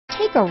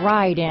Take a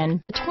ride in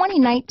the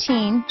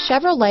 2019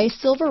 Chevrolet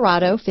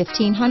Silverado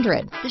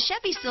 1500. The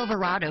Chevy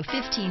Silverado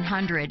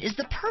 1500 is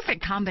the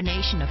perfect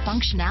combination of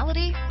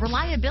functionality,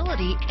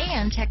 reliability,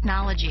 and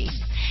technology.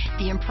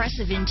 The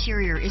impressive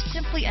interior is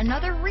simply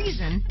another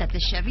reason that the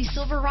Chevy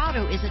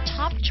Silverado is a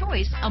top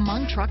choice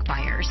among truck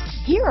buyers.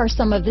 Here are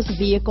some of this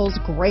vehicle's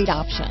great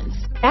options: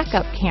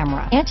 backup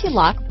camera,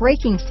 anti-lock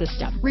braking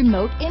system,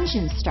 remote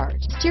engine start,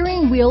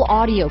 steering wheel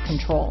audio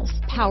controls,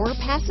 power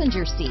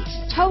passenger seat,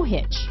 tow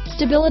hitch,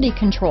 stability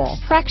control,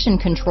 traction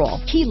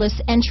control,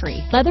 keyless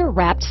entry,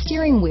 leather-wrapped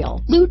steering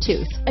wheel,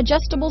 Bluetooth,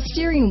 adjustable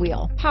steering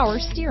wheel, power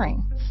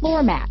steering,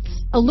 floor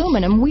mats,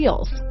 aluminum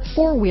wheels,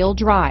 four-wheel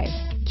drive,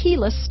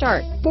 keyless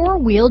start,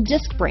 four-wheel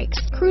disc brakes,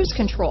 cruise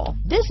control.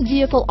 This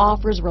vehicle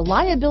offers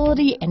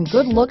reliability and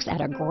good looks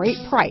at a great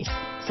price.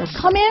 So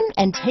come in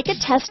and take a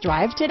test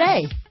drive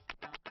today.